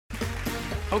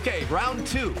Okay, round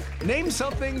two. Name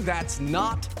something that's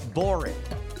not boring.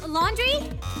 A laundry?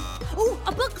 Ooh,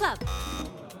 a book club.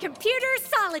 Computer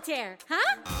solitaire,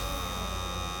 huh?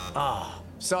 Ah,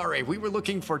 sorry, we were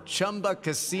looking for Chumba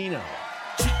Casino.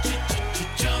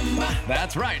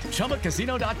 That's right,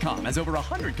 ChumbaCasino.com has over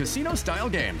 100 casino-style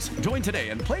games. Join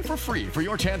today and play for free for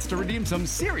your chance to redeem some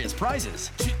serious prizes.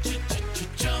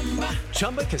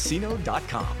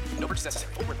 ChumbaCasino.com. No purchase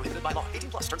necessary. Void where prohibited by law.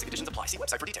 18 plus. Terms and conditions apply. See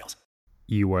website for details.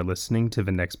 You are listening to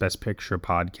the Next Best Picture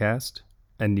podcast,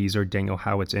 and these are Daniel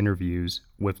Howitt's interviews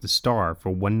with the star for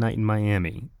One Night in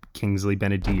Miami, Kingsley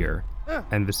Ben-Adir,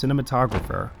 and the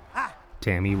cinematographer,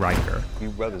 Tammy Riker. You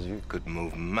brothers, you could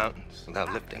move mountains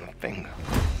without lifting a finger.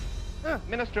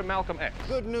 Minister Malcolm X.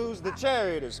 Good news, the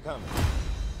chariot is coming.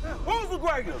 Who's the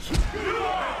greatest?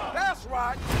 That's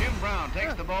right. Jim Brown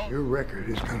takes the ball. Your record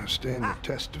is going to stand the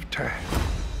test of time.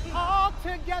 All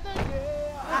together,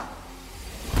 yeah.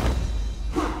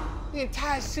 The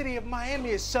entire city of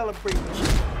Miami is celebrating.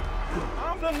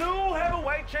 I'm the new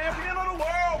heavyweight champion of the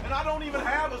world, and I don't even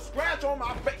have a scratch on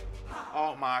my face.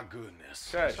 Oh, my goodness.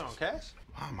 Cash. What's on, Cash?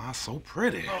 Why am I so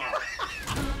pretty?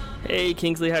 Hey,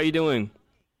 Kingsley, how you doing?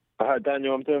 Hi,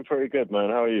 Daniel. I'm doing pretty good, man.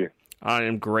 How are you? I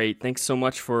am great. Thanks so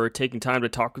much for taking time to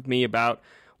talk with me about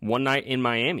One Night in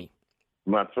Miami.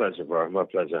 My pleasure, bro. My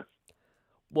pleasure.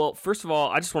 Well, first of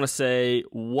all, I just want to say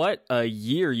what a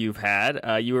year you've had.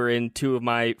 You were in two of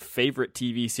my favorite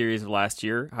TV series of last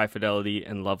year, High Fidelity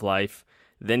and Love Life.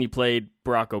 Then you played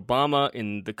Barack Obama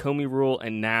in The Comey Rule,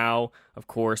 and now, of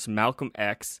course, Malcolm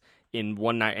X in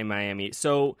One Night in Miami.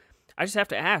 So I just have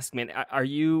to ask, man, are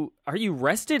you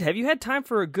rested? Have you had time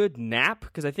for a good nap?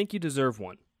 Because I think you deserve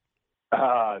one.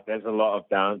 There's a lot of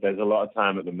time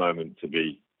at the moment to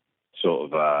be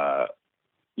sort of,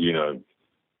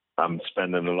 I'm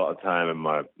spending a lot of time in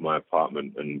my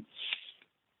apartment and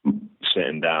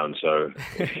sitting down, so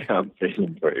I'm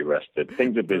feeling pretty rested.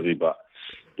 Things are busy, but,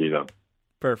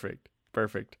 Perfect.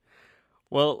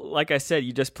 Well, like I said,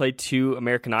 you just played two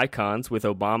American icons with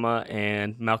Obama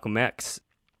and Malcolm X.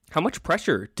 How much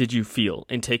pressure did you feel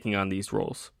in taking on these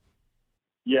roles?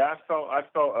 Yeah, I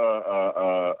felt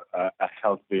a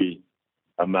healthy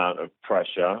amount of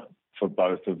pressure for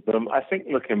both of them. I think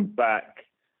looking back,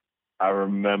 I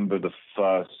remember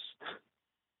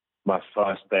my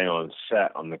first day on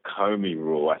set on The Comey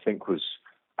Rule. I think I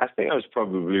was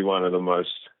probably one of the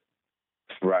most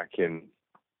racking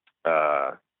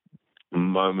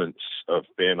moments of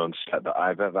being on set that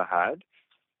I've ever had.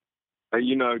 But,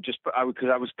 because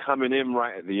I was coming in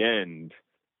right at the end,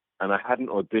 and I hadn't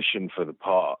auditioned for the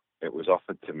part. It was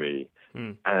offered to me,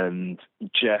 and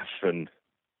Jeff and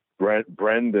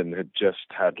Brendan had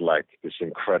just had like this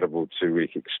incredible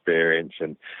 2-week experience,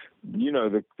 and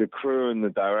the crew and the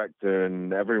director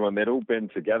and everyone, they'd all been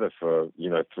together for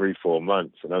 3-4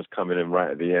 months, and I was coming in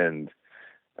right at the end,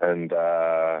 and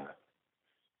Barack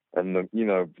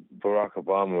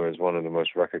Obama is one of the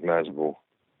most recognizable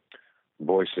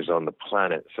voices on the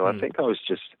planet, so I think I was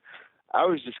just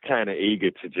kind of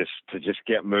eager to just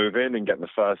get moving and get the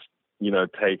first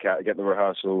take out, get the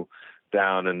rehearsal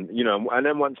down, and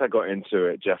then once I got into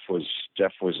it, Jeff was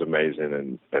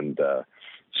amazing and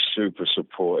super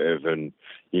supportive, and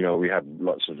we had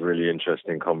lots of really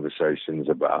interesting conversations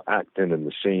about acting and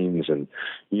the scenes, and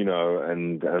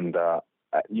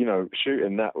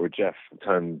shooting that with Jeff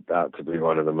turned out to be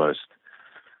one of the most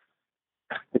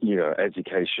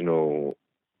educational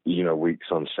weeks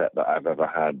on set that I've ever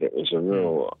had. It was a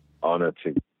real honor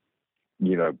to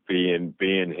be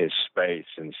in his space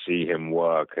and see him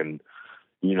work, and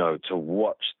to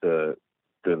watch the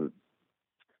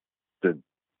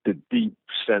deep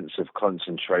sense of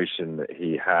concentration that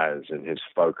he has, and his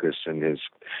focus, and his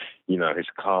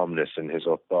calmness and his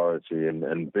authority,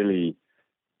 and Billy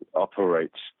Ray,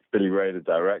 the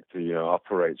director,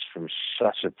 operates from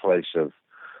such a place of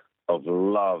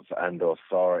love and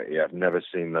authority. I've never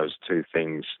seen those two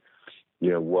things,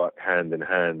 work hand in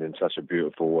hand in such a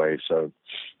beautiful way. So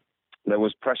there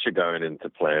was pressure going into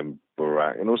playing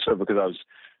Barack, and also because I was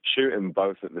shooting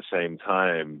both at the same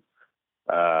time.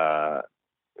 So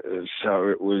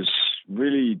it was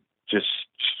really just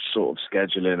sort of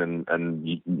scheduling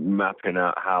and mapping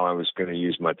out how I was going to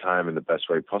use my time in the best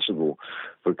way possible,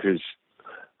 because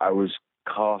I was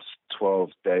cast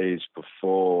 12 days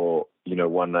before,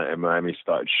 One Night in Miami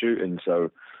started shooting.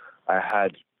 So I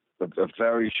had a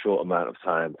very short amount of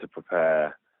time to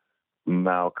prepare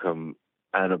Malcolm,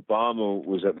 and Obama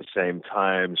was at the same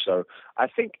time. So I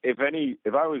think if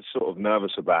I was sort of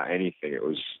nervous about anything,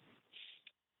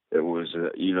 there was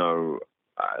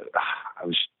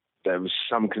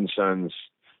some concerns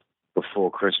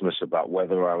before Christmas about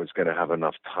whether I was going to have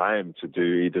enough time to do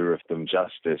either of them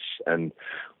justice, and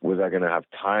was I going to have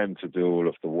time to do all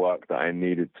of the work that I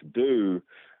needed to do.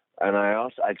 And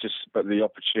but the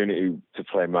opportunity to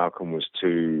play Malcolm was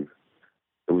too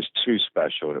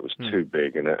special, and it was too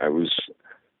big, and it was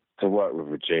to work with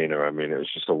Regina. I mean, it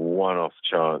was just a one-off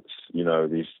chance. You know,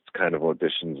 these kind of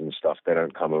auditions and stuff, they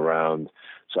don't come around.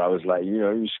 So I was like,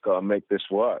 you just got to make this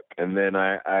work. And then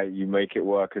you make it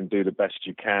work and do the best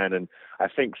you can. And I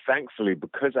think, thankfully,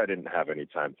 because I didn't have any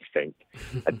time to think,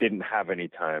 I didn't have any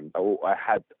time.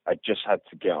 I just had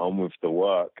to get on with the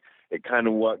work. It kind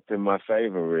of worked in my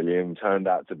favor, really, and turned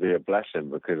out to be a blessing,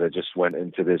 because I just went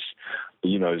into this, I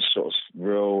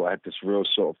had this real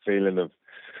sort of feeling of,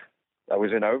 I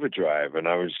was in overdrive, and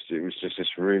it was just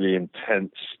this really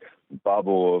intense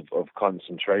bubble of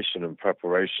concentration and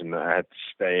preparation that I had to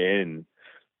stay in,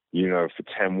 for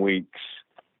 10 weeks,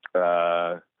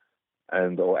 or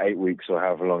 8 weeks, or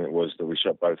however long it was that we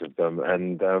shot both of them.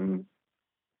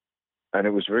 And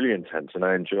it was really intense, and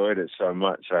I enjoyed it so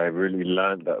much. I really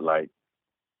learned that,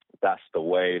 that's the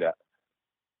way that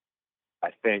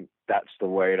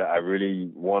I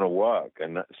really want to work,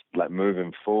 and that's like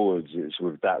moving forwards. It's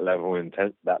with that level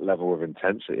of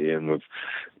intensity, and with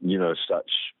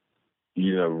such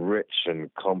rich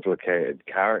and complicated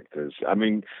characters. I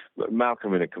mean,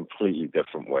 Malcolm in a completely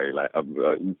different way. Like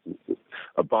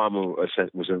Obama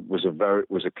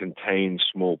was a contained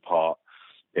small part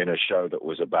in a show that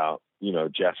was about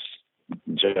Jeff's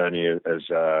journey as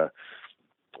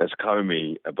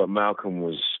Comey, but Malcolm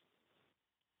was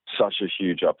such a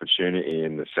huge opportunity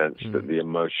in the sense that the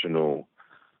emotional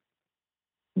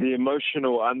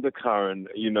undercurrent,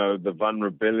 the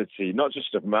vulnerability, not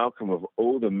just of Malcolm, of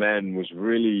all the men, was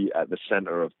really at the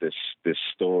center of this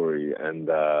story, and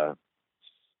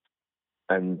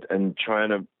trying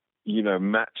to,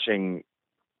 matching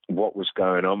what was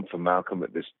going on for Malcolm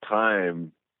at this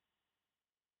time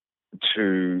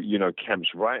to,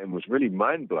 Kemp's writing was really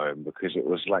mind-blowing, because it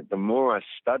was like the more I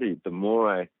studied, the more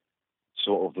I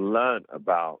sort of learned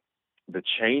about the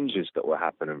changes that were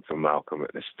happening for Malcolm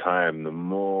at this time, the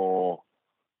more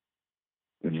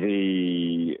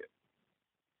the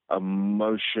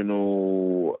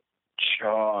emotional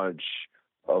charge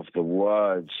of the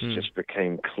words just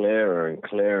became clearer and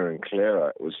clearer and clearer.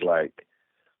 It was like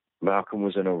Malcolm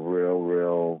was in a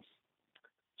real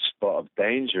spot of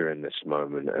danger in this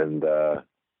moment, and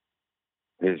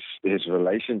his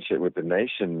relationship with the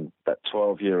nation, that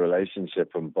 12-year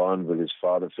relationship and bond with his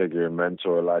father figure and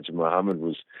mentor Elijah Muhammad,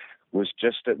 was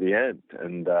just at the end,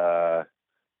 and there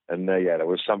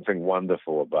was something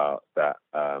wonderful about that.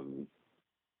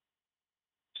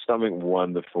 Something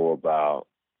wonderful about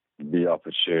the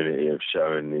opportunity of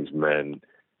showing these men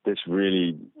this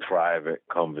really private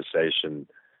conversation,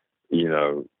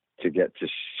 to get to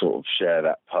sort of share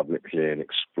that publicly and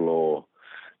explore,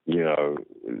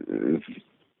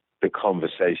 the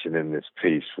conversation in this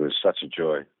piece was such a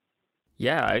joy.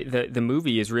 Yeah, the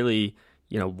movie is really,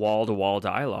 wall-to-wall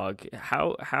dialogue.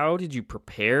 How did you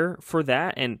prepare for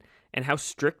that, and how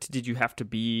strict did you have to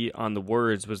be on the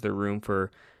words? Was there room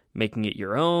for making it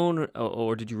your own,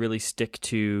 or did you really stick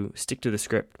to the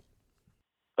script?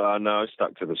 No, I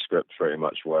stuck to the script pretty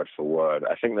much word for word.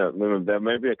 I think that there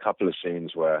may be a couple of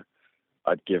scenes where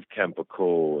I'd give Kemp a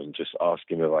call and just ask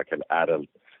him if I could add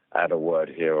a word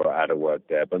here or add a word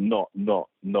there, but not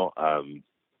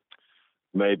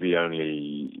maybe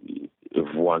only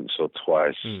once or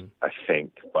twice, I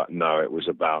think. But no, it was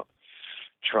about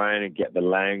trying to get the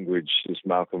language, since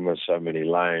Malcolm has so many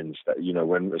lines, that,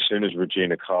 as soon as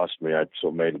Regina cast me, I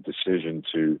sort of made a decision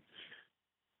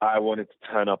I wanted to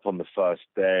turn up on the first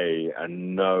day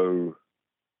and know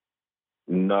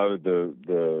the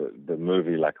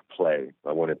movie like a play.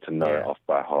 I wanted to know it off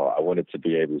by heart. I wanted to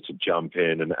be able to jump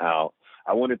in and out.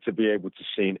 I wanted to be able to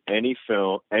see any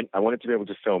film, and I wanted to be able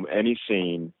to film any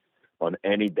scene on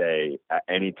any day at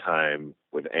any time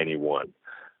with anyone,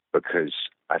 because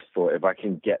I thought if I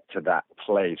can get to that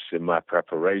place in my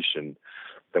preparation,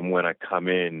 then when I come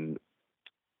in,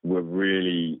 we'll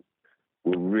really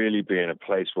be in a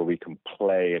place where we can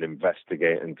play and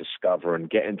investigate and discover and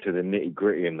get into the nitty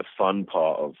gritty and the fun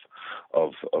part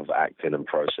of acting and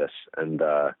process, and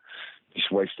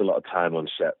just waste a lot of time on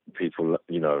set. People,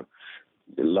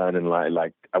 learning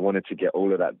like I wanted to get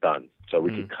all of that done so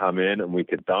we could come in and we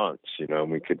could dance, and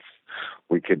we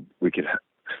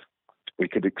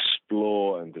could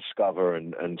explore and discover,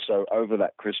 and so over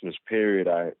that Christmas period,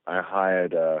 I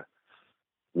hired a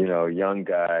young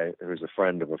guy who was a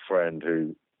friend of a friend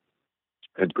who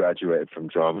had graduated from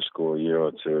drama school a year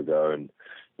or two ago, and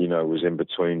was in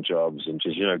between jobs and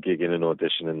just gigging and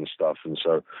auditioning and stuff. And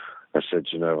so I said,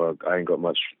 I ain't got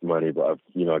much money, but I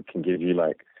can give you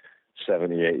like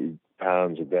 70, 80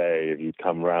 pounds a day if you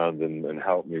come round and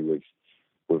help me with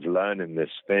learning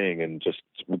this thing, and just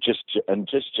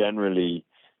generally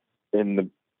in the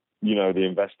the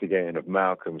investigating of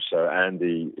Malcolm. So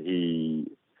Andy,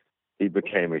 he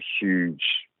became a huge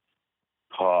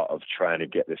part of trying to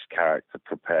get this character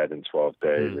prepared in 12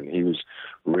 days. And he was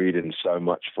reading so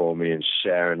much for me and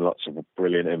sharing lots of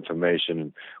brilliant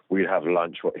information. We'd have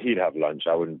lunch. He'd have lunch.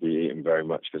 I wouldn't be eating very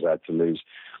much because I had to lose,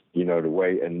 the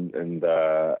weight. And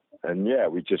yeah,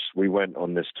 we went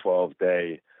on this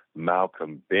 12-day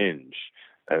Malcolm binge.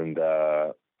 And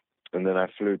then I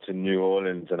flew to New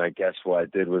Orleans, and I guess what I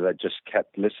did was I just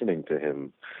kept listening to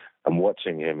him and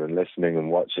watching him and listening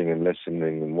and watching and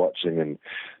listening and watching. And,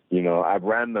 I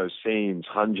ran those scenes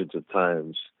hundreds of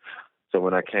times. So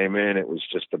when I came in, it was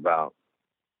just about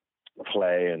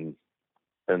play and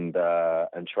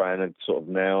trying to sort of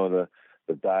nail the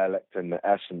dialect and the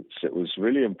essence. It was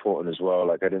really important as well.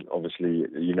 Like, obviously,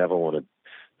 you never want to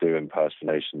do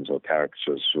impersonations or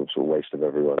caricatures, it's a waste of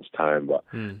everyone's time. But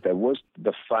there was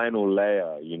the final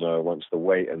layer, once the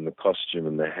weight and the costume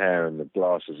and the hair and the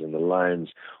glasses and the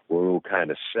lines were all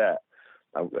kind of set.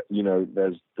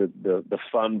 There's the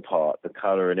fun part, the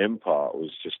coloring in part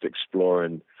was just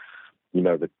exploring,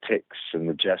 the tics and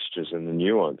the gestures and the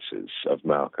nuances of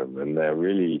Malcolm. And they're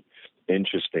really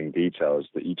interesting details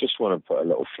that you just want to put a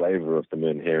little flavor of them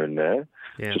in here and there.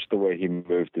 Yeah. Just the way he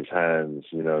moved his hands,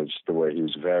 just the way he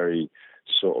was very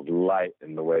sort of light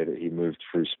in the way that he moved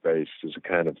through space. There's a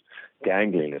kind of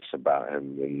gangliness about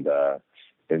him,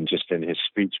 and just in his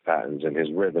speech patterns and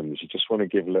his rhythms, you just want to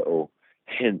give little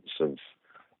hints of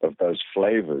those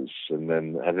flavors. And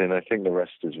then I think the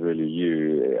rest is really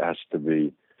you. It has to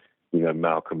be,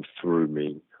 Malcolm through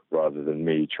me rather than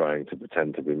me trying to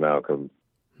pretend to be Malcolm.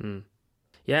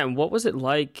 Yeah, and what was it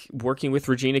like working with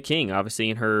Regina King, obviously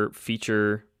in her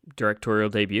feature directorial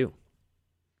debut?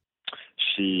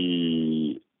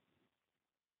 She's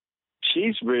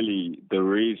really the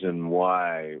reason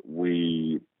why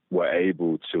we were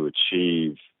able to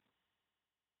achieve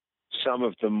some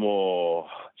of the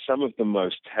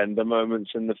most tender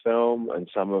moments in the film, and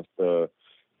some of the,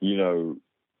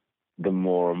 the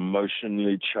more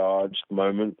emotionally charged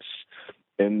moments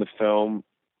in the film.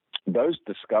 Those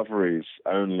discoveries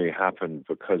only happened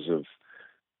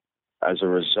as a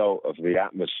result of the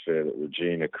atmosphere that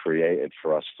Regina created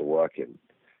for us to work in.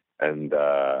 And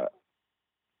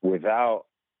without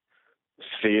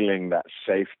feeling that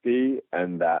safety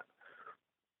and that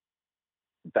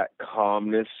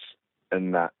calmness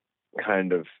and that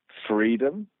kind of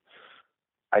freedom,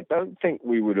 I don't think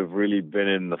we would have really been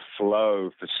in the flow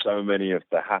for so many of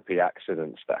the happy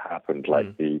accidents that happened,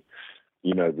 like the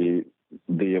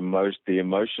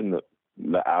emotion that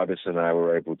Aldous and I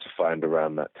were able to find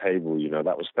around that table,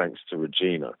 that was thanks to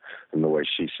Regina and the way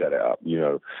she set it up.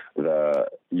 The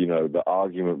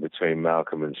argument between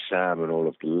Malcolm and Sam and all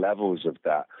of the levels of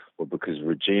that were because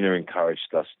Regina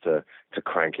encouraged us to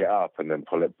crank it up and then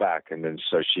pull it back, and then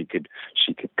so she could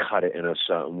cut it in a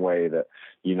certain way that,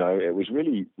 it was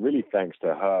really, really thanks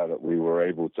to her that we were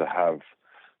able to have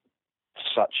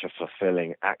such a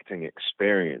fulfilling acting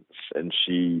experience. And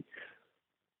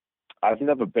I've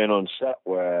never been on set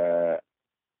where,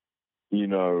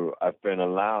 I've been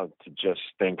allowed to just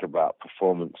think about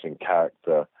performance and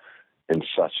character in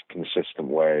such a consistent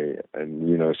way. And,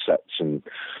 sets and,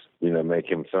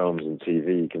 making films and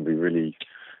TV can be really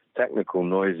technical,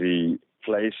 noisy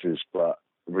places, but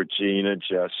Regina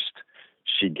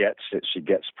she gets it, she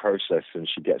gets process, and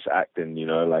she gets acting,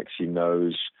 like she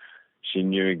knew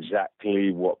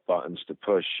exactly what buttons to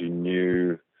push. She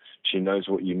knows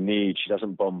what you need. She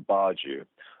doesn't bombard you.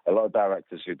 A lot of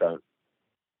directors who don't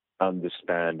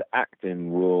understand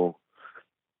acting will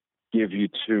give you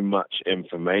too much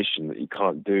information that you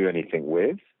can't do anything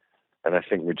with. And I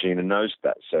think Regina knows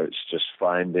that. So it's just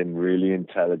finding really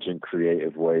intelligent,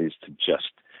 creative ways to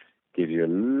just give you a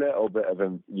little bit of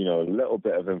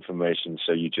information.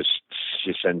 So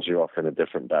she sends you off in a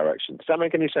different direction. Does that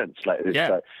make any sense?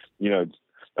 I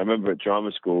remember at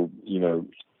drama school, you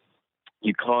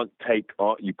can't take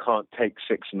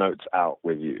 6 notes out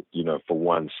with you, for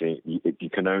one scene. You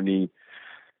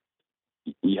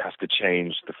have to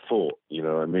change the thought, you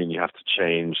have to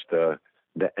change the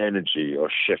energy or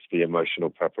shift the emotional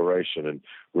preparation. And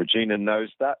Regina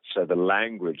knows that. So the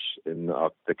language in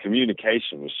the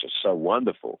communication was just so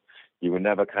wonderful. You were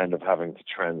never kind of having to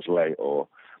translate or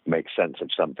make sense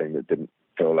of something that didn't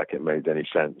feel like it made any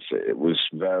sense. It was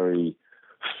very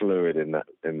fluid in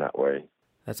that way.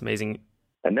 That's amazing.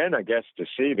 And then I guess to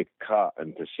see the cut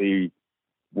and to see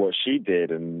what she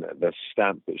did and the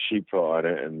stamp that she put on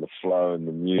it and the flow and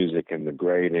the music and the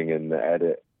grading and the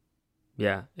edit.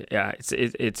 Yeah,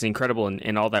 it's incredible,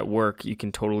 and all that work you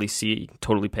can totally see,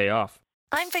 totally pay off.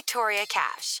 I'm Victoria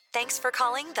Cash. Thanks for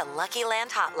calling the Lucky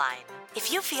Land Hotline.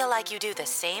 If you feel like you do the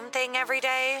same thing every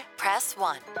day, press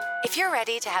 1. If you're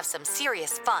ready to have some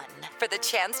serious fun for the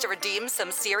chance to redeem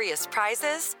some serious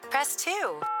prizes, press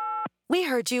 2. We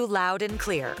heard you loud and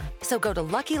clear. So go to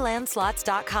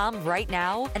LuckyLandSlots.com right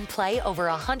now and play over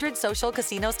 100 social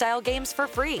casino-style games for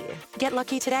free. Get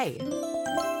lucky today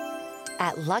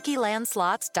at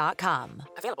LuckyLandSlots.com.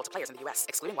 Available to players in the U.S.,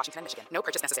 excluding Washington and Michigan. No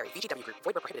purchase necessary. VGW Group.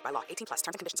 Void where prohibited by law. 18+. Terms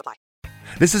and conditions apply.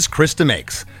 This is Krista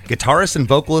Makes, guitarist and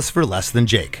vocalist for Less Than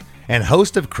Jake, and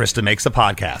host of Krista Makes a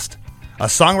Podcast, a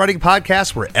songwriting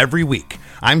podcast where every week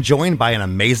I'm joined by an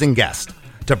amazing guest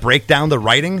to break down the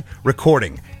writing,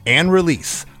 recording, and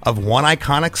release of one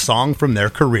iconic song from their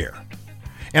career.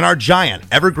 In our giant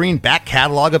evergreen back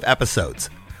catalog of episodes,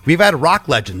 we've had rock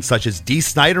legends such as Dee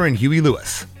Snider and Huey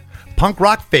Lewis, punk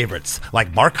rock favorites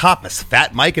like Mark Hoppus,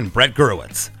 Fat Mike, and Brett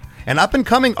Gurewitz, and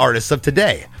up-and-coming artists of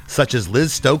today such as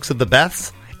Liz Stokes of the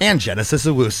Beths and Genesis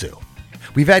Owusu.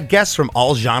 We've had guests from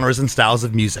all genres and styles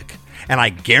of music, and I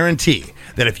guarantee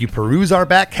that if you peruse our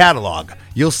back catalog,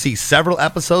 you'll see several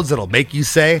episodes that'll make you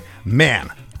say,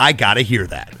 man, I gotta hear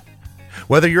that.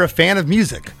 Whether you're a fan of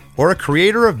music or a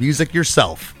creator of music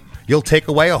yourself, you'll take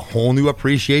away a whole new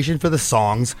appreciation for the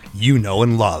songs you know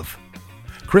and love.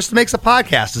 Krista Makes a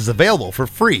Podcast is available for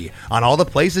free on all the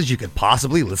places you could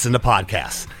possibly listen to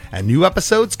podcasts, and new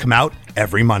episodes come out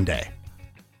every Monday.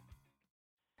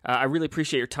 I really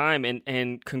appreciate your time,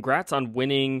 and congrats on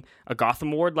winning a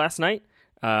Gotham Award last night.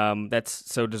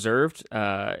 That's so deserved.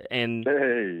 And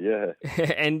hey, yeah.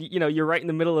 And you're right in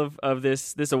the middle of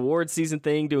this award season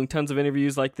thing, doing tons of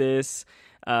interviews like this.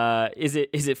 Is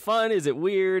it fun? Is it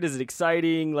weird? Is it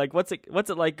exciting? Like, what's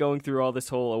it like going through all this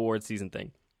whole award season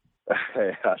thing?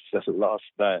 Hey, last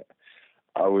night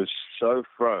I was so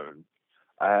thrown.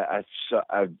 I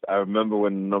remember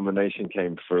when the nomination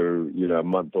came through, a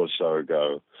month or so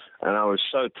ago, and I was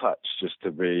so touched just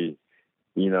to be,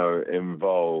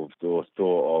 involved or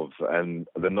thought of, and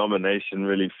the nomination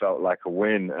really felt like a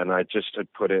win, and I just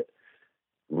had put it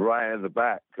right at the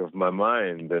back of my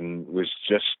mind and was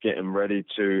just getting ready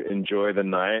to enjoy the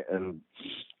night, and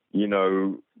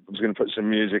I was going to put some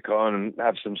music on and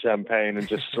have some champagne and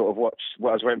just sort of watch.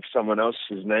 Well, I was waiting for someone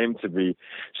else's name to be.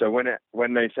 So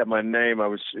when they said my name,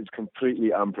 it's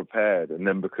completely unprepared. And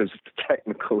then because of the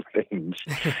technical things,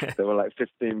 there were like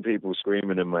 15 people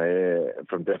screaming in my ear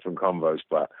from different combos.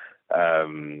 But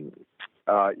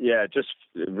just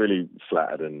really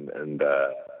flattered and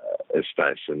it's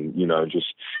nice. And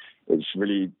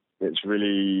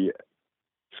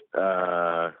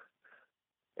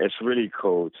it's really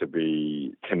cool to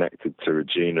be connected to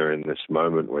Regina in this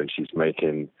moment when she's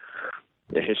making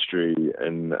history,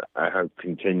 and I hope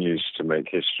continues to make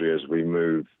history as we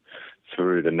move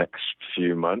through the next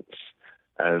few months.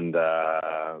 And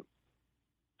the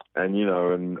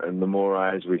more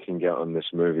eyes we can get on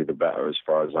this movie, the better, as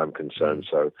far as I'm concerned.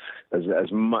 So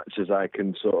as much as I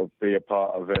can sort of be a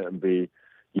part of it and be,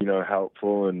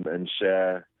 helpful and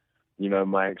share,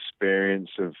 my experience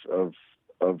of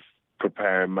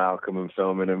preparing Malcolm and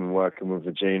filming him and working with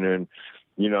Regina, and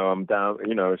I'm down.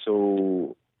 It's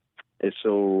all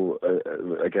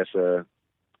I guess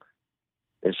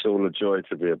it's all a joy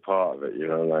to be a part of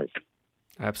it.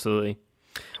 Absolutely.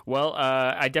 Well,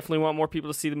 I definitely want more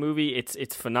people to see the movie.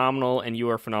 It's phenomenal, and you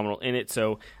are phenomenal in it.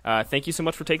 So thank you so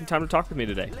much for taking time to talk with me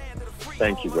today.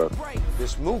 Thank you, bro.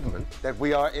 This movement that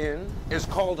we are in is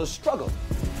called a struggle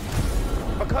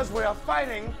because we are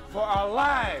fighting for our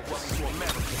lives.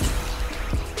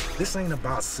 This ain't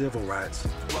about civil rights.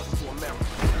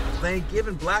 They ain't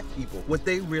giving black people what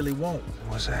they really want.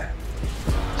 What's that?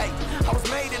 Hey, I was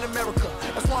made in America.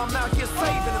 That's why I'm out here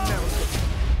saving America.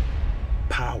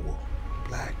 Power.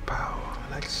 Black power. I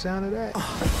like the sound of that.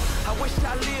 I wish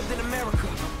I lived in America.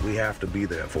 We have to be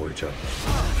there for each other.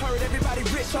 Heard everybody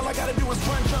rich. All I gotta do is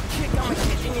run, jump, kick. I'm a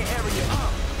hit in your area.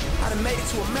 I done made it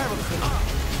to America.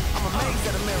 I'm amazed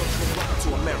at America. Welcome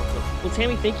to America. Well,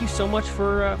 Tammy, thank you so much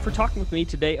for talking with me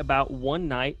today about One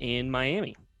Night in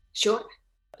Miami. Sure.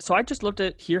 So I just loved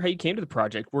to hear how you came to the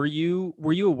project. Were you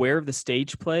aware of the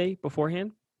stage play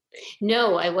beforehand?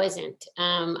 No, I wasn't.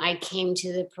 I came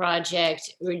to the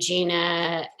project.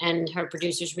 Regina and her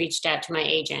producers reached out to my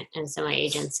agent, and so my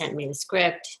agent sent me the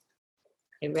script.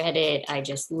 I read it. I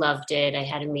just loved it. I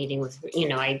had a meeting with,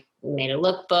 I made a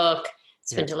lookbook,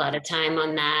 spent a lot of time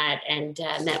on that, and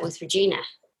met with Regina.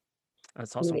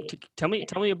 That's awesome. Tell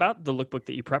me about the lookbook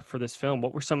that you prepped for this film.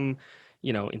 What were some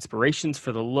inspirations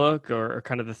for the look or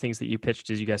kind of the things that you pitched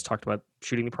as you guys talked about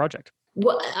shooting the project?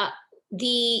 Well, I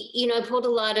pulled a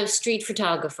lot of street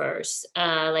photographers,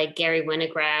 like Gary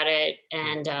Winograd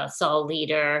and Saul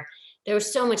Leader. There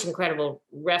was so much incredible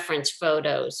reference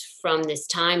photos from this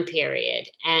time period,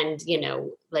 and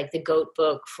like the Goat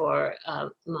Book for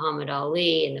Muhammad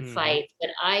Ali and the fight. But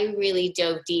I really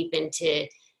dove deep into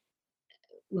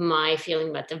my feeling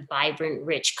about the vibrant,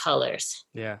 rich colors.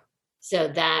 Yeah. So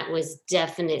that was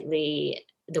definitely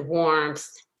the warmth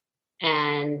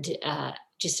and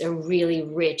just a really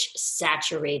rich,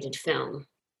 saturated film.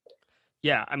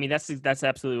 Yeah, I mean that's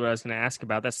absolutely what I was going to ask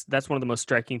about. That's one of the most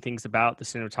striking things about the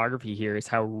cinematography here is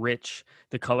how rich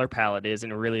the color palette is,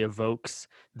 and it really evokes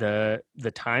the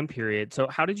time period. So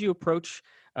how did you approach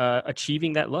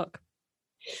achieving that look?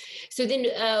 So then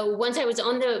once I was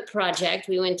on the project,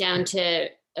 we went down to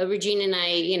Regina and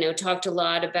I, talked a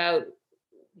lot about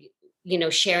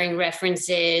sharing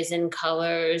references and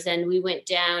colors, and we went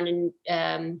down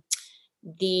and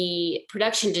the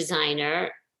production designer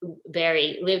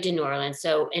Barry lived in New Orleans.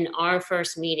 So in our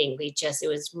first meeting, it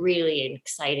was really an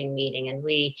exciting meeting, and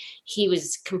he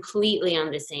was completely on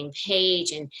the same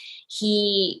page, and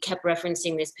he kept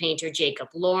referencing this painter, Jacob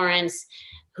Lawrence,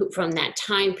 who from that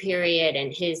time period,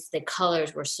 and the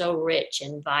colors were so rich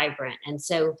and vibrant. And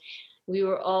so we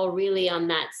were all really on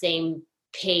that same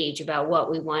page about what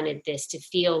we wanted this to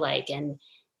feel like, and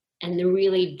the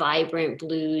really vibrant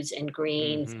blues and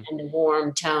greens and the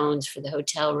warm tones for the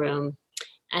hotel room.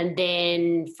 And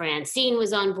then Francine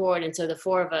was on board. And so the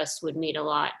four of us would meet a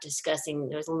lot discussing,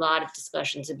 there was a lot of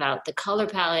discussions about the color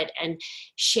palette and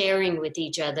sharing with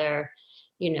each other,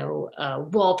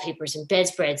 wallpapers and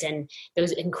bedspreads and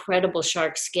those incredible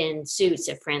shark skin suits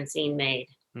that Francine made.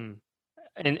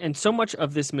 And so much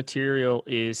of this material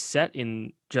is set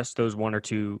in just those one or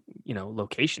two,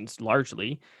 locations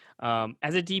largely.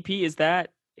 As a DP, is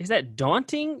that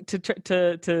daunting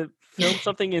to film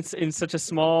something in such a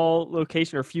small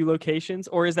location or few locations,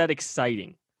 or is that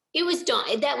exciting? It was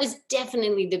that was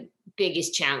definitely the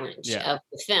biggest challenge of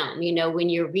the film. When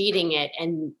you're reading it,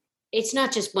 and it's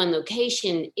not just one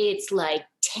location; it's like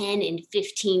 10 and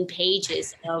 15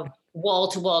 pages of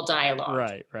wall-to-wall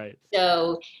dialogue. Right.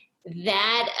 So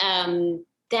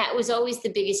that was always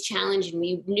the biggest challenge, and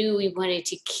we knew we wanted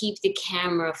to keep the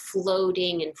camera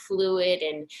floating and fluid.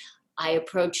 And I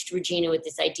approached Regina with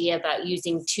this idea about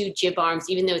using 2 jib arms,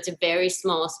 even though it's a very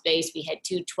small space. We had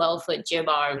 2 12-foot jib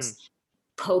arms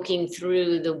poking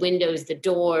through the windows, the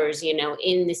doors,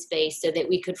 in the space, so that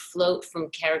we could float from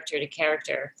character to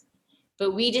character.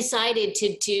 But we decided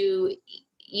to do,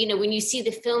 when you see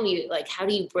the film, you like, how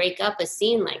do you break up a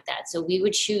scene like that? So we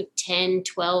would shoot 10,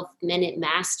 12-minute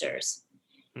masters,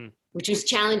 which was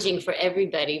challenging for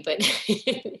everybody, but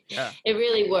it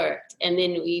really worked. And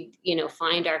then we,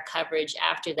 find our coverage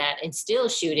after that and still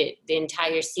shoot it, the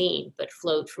entire scene, but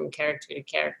float from character to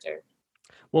character.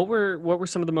 What were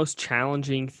some of the most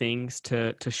challenging things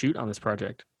to shoot on this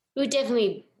project? Well,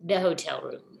 definitely the hotel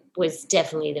room was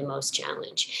definitely the most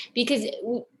challenge, because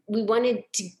we wanted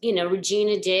to,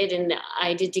 Regina did and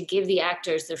I did, to give the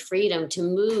actors the freedom to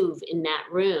move in that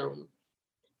room.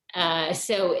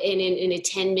 So in a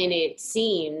 10-minute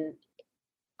scene,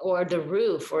 or the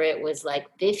roof, where it was like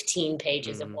 15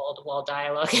 pages of wall-to-wall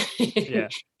dialogue,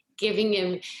 giving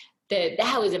him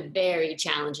that was a very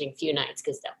challenging few nights,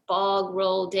 because the fog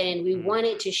rolled in. We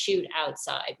wanted to shoot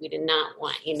outside. We did not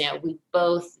want, we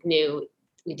both knew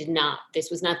this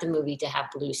was not the movie to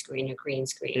have blue screen or green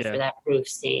screen for that roof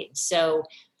scene. So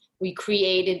we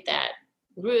created that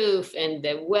roof, and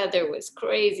the weather was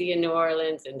crazy in New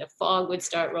Orleans, and the fog would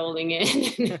start rolling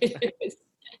in.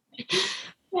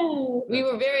 We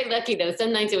were very lucky though.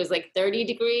 Some nights it was like 30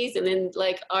 degrees, and then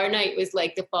like our night was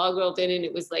like the fog rolled in and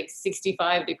it was like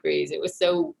 65 degrees. It was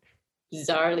so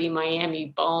bizarrely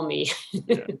Miami balmy.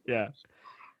 Yeah.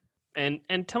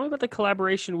 And tell me about the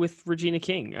collaboration with Regina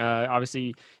King.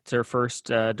 Obviously it's her first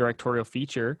directorial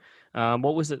feature.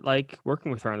 What was it like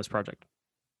working with her on this project?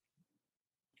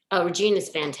 Oh, Regina's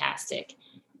fantastic.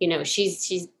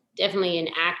 She's definitely an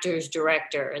actor's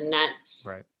director, and that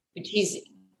she's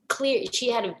clear. She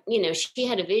had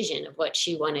a vision of what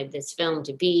she wanted this film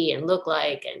to be and look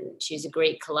like, and she's a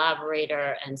great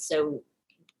collaborator. And so,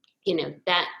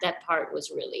 that part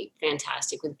was really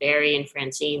fantastic with Barry and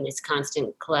Francine, this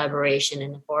constant collaboration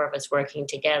and the four of us working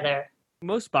together.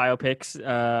 Most biopics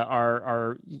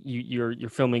are you're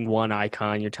filming one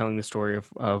icon, you're telling the story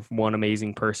of one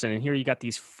amazing person, and here you got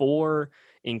these 4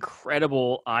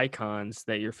 incredible icons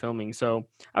that you're filming. So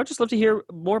I would just love to hear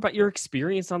more about your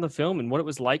experience on the film and what it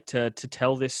was like to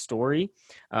tell this story,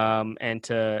 and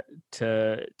to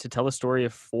tell the story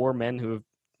of 4 men who have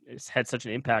had such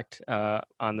an impact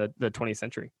on the 20th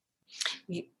century.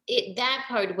 That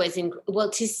part was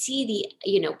to see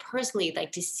personally,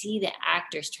 like to see the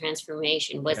actor's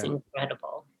transformation was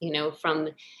incredible. From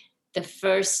the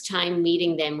first time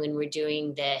meeting them when we're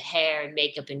doing the hair and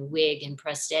makeup and wig and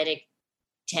prosthetic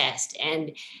test,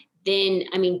 and then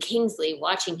Kingsley,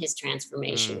 watching his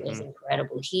transformation was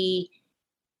incredible. He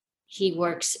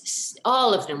works,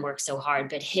 all of them work so hard,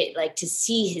 but to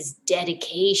see his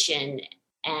dedication,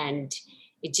 and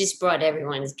it just brought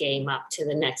everyone's game up to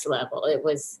the next level.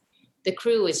 The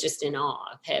crew was just in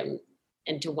awe of him,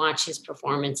 and to watch his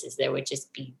performances, there would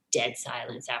just be dead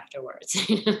silence afterwards.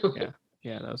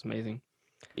 Yeah, that was amazing.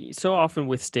 So often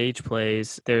with stage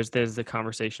plays, there's the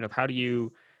conversation of how do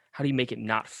you make it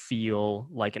not feel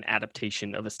like an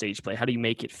adaptation of a stage play? How do you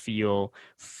make it feel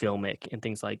filmic and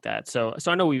things like that? So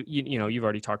I know you've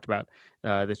already talked about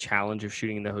the challenge of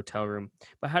shooting in the hotel room,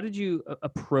 but how did you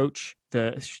approach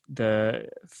the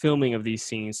filming of these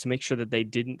scenes to make sure that they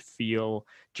didn't feel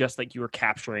just like you were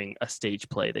capturing a stage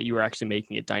play, that you were actually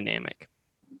making it dynamic?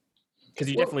 Because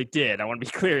you definitely did. I want to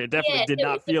be clear. It definitely did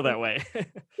not feel that way.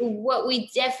 What we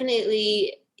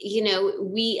definitely,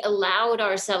 we allowed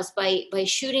ourselves by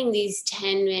shooting these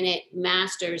 10-minute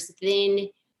masters, then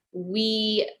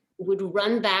we would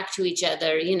run back to each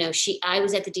other. I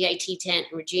was at the DIT tent,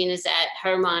 Regina's at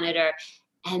her monitor.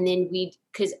 And then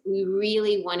because we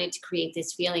really wanted to create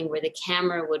this feeling where the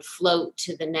camera would float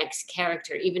to the next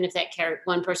character, even if that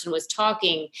one person was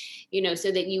talking,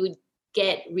 so that you would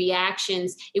get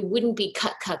reactions. It wouldn't be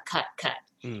cut,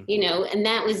 and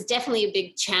that was definitely a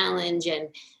big challenge. And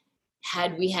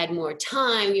had we had more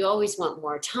time, you always want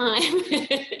more time.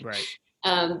 Right.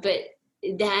 But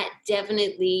that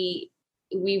definitely,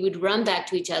 we would run back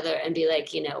to each other and be like,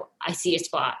 I see a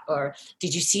spot, or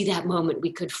did you see that moment?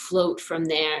 We could float from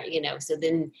there, so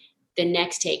then the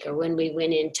next take, or when we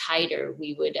went in tighter,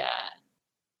 we would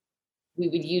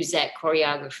use that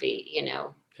choreography,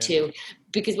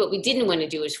 because what we didn't want to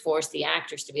do is force the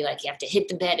actors to be like, you have to hit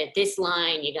the bed at this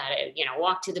line, you got to,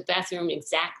 walk to the bathroom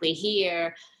exactly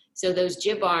here. So those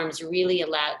jib arms really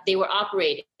they were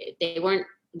operated. They weren't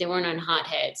on hot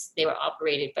heads. They were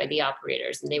operated by the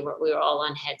operators, and we were all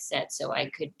on headsets. So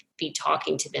I could be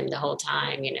talking to them the whole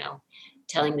time,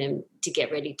 telling them to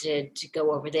get ready to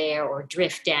go over there or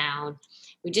drift down.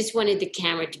 We just wanted the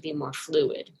camera to be more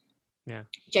fluid. Yeah.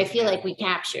 Which I feel like we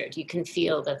captured. You can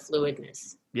feel the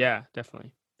fluidness. Yeah,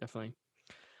 definitely.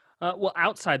 Well,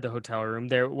 outside the hotel room,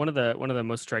 one of the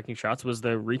most striking shots was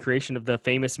the recreation of the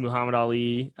famous Muhammad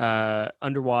Ali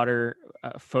underwater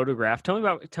photograph. Tell me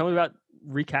about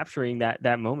recapturing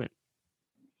that moment.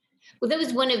 Well, that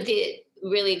was one of the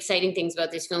really exciting things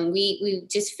about this film. We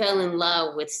just fell in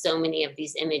love with so many of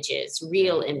these images,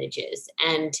 real images,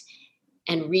 and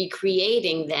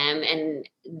recreating them, and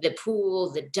the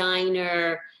pool, the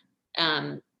diner,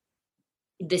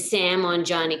 the Sam on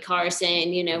Johnny Carson.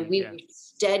 We would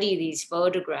study these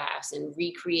photographs and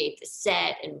recreate the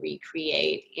set and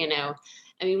recreate.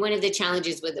 One of the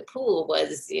challenges with the pool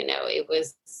was, it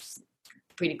was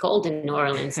pretty cold in New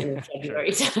Orleans in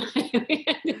February time. We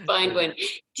had to find one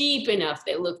deep enough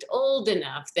that looked old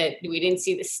enough that we didn't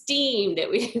see the steam that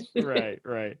we.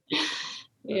 Right.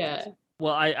 Yeah.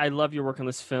 Well, I love your work on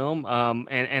this film,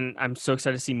 and I'm so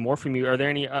excited to see more from you. Are there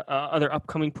any other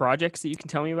upcoming projects that you can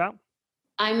tell me about?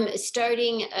 I'm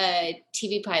starting a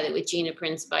TV pilot with Gina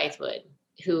Prince Bythewood,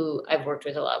 who I've worked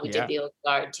with a lot. We did The Old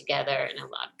Guard together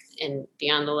and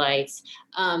Beyond the Lights.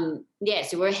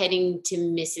 So we're heading to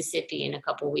Mississippi in a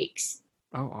couple weeks.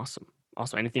 Oh, awesome.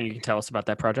 Anything you can tell us about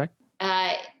that project?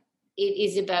 It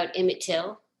is about Emmett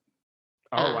Till.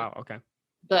 Oh, wow. Okay.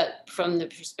 But from the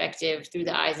perspective, through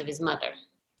the eyes of his mother.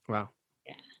 Wow.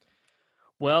 Yeah.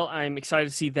 Well, I'm excited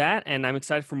to see that, and I'm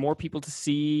excited for more people to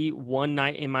see One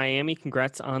Night in Miami.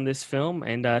 Congrats on this film,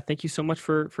 and thank you so much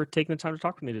for taking the time to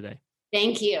talk with me today.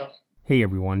 Thank you. Hey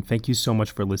everyone, thank you so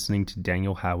much for listening to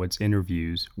Daniel Howitt's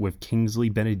interviews with Kingsley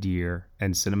Ben-Adir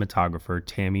and cinematographer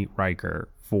Tammy Riker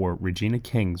for Regina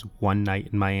King's One Night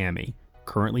in Miami,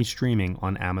 currently streaming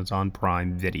on Amazon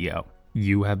Prime Video.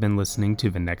 You have been listening to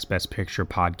the Next Best Picture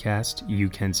podcast. You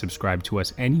can subscribe to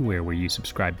us anywhere where you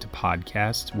subscribe to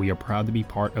podcasts. We are proud to be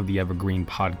part of the Evergreen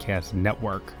Podcast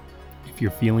Network. If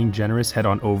you're feeling generous, head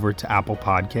on over to Apple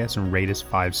Podcasts and rate us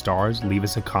 5 stars. Leave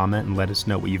us a comment and let us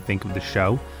know what you think of the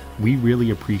show. We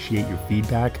really appreciate your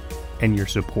feedback and your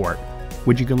support,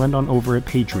 which you can lend on over at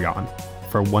Patreon.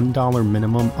 For $1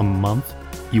 minimum a month,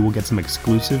 you will get some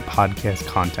exclusive podcast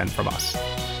content from us.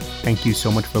 Thank you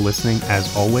so much for listening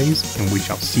as always, and we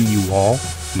shall see you all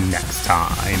next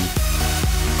time.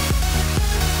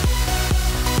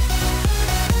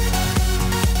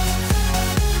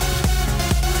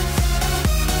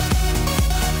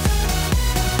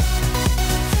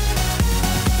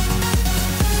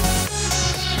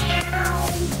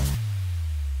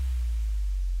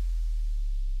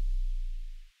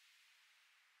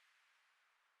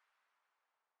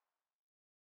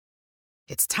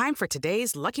 It's time for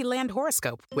today's Lucky Land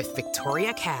horoscope with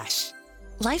Victoria Cash.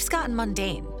 Life's gotten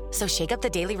mundane, so shake up the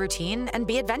daily routine and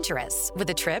be adventurous with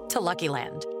a trip to Lucky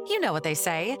Land. You know what they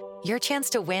say, your chance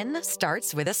to win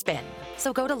starts with a spin.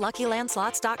 So go to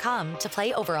LuckyLandSlots.com to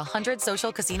play over 100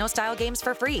 social casino-style games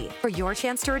for free for your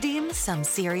chance to redeem some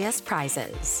serious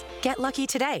prizes. Get lucky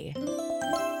today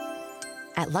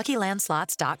at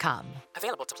LuckyLandSlots.com.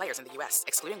 Available to players in the U.S.,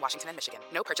 excluding Washington and Michigan.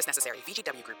 No purchase necessary.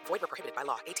 VGW Group. Void where prohibited by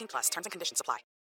law. 18+. Terms and conditions apply.